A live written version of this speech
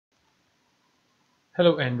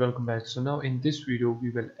Hello and welcome back. So now in this video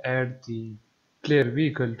we will add the player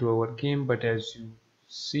vehicle to our game, but as you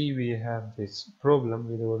see we have this problem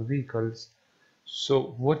with our vehicles.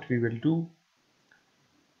 So what we will do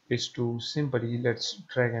is to simply let's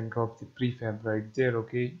drag and drop the prefab right there,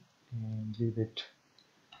 okay, and leave it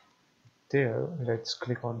there. Let's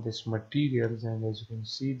click on this materials, and as you can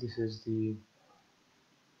see this is the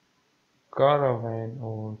caravan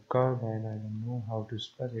or caravan. I don't know how to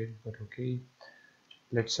spell it, but okay.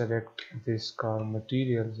 Let's select this car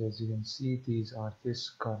materials. As you can see, these are this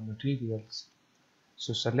car materials.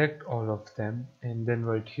 So select all of them, and then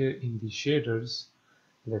right here in the shaders,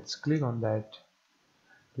 let's click on that.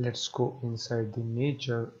 Let's go inside the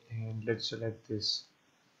nature and let's select this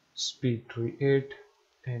speed tree 8,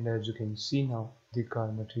 and as you can see now the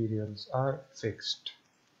car materials are fixed.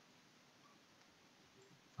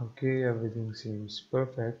 Okay, everything seems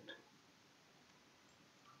perfect.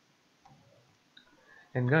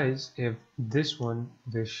 And guys, if this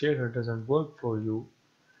shader doesn't work for you,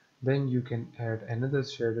 then you can add another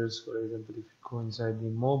shaders. For example, if you go inside the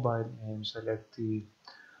mobile and select the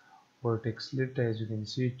vertex lit, as you can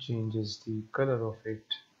see it changes the color of it.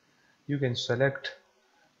 You can select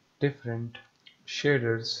different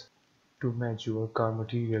shaders to match your car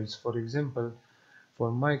materials. For example,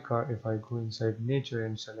 for my car, if I go inside nature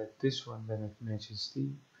and select this one, then it matches the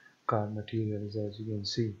car materials, as you can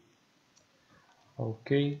see.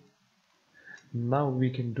 Okay, now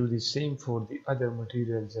we can do the same for the other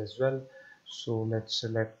materials as well. So let's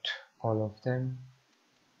select all of them.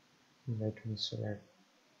 Let me select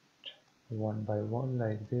one by one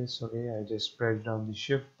like this. Okay, I just press down the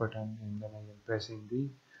shift button and then I am pressing the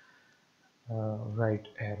right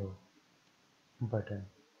arrow button.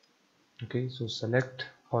 Okay, so select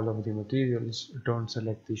all of the materials, don't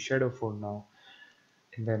select the shadow for now,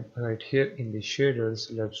 and then right here in the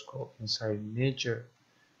shaders let's go inside nature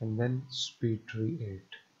and then speed tree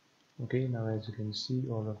 8. Okay, now as you can see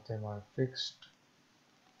all of them are fixed.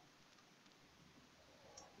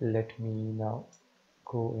 Let me now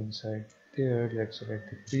go inside there. Let's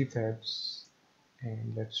select the prefabs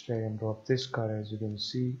and let's drag and drop this car. As you can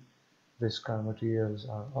see, this car materials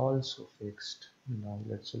are also fixed. Now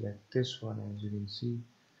let's select this one. As you can see,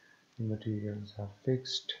 the materials are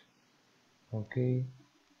fixed. Okay,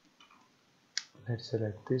 let's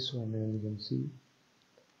select this one, and you can see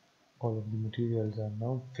all of the materials are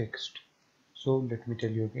now fixed. So let me tell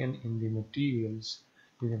you again, in the materials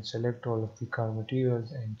you can select all of the car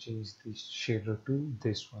materials and change the shader to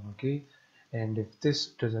this one. Okay, and if this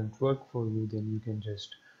doesn't work for you, then you can just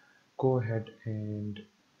go ahead and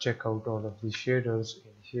check out all of the shaders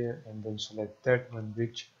in here and then select that one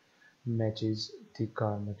which matches the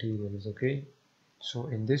car materials. Okay, so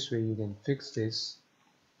in this way you can fix this.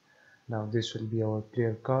 Now this will be our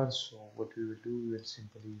player car. So what we will do, we will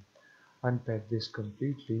simply unpack this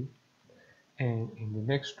completely, and in the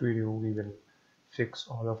next video we will fix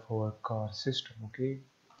all of our car system. Okay,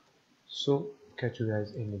 so catch you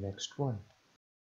guys in the next one.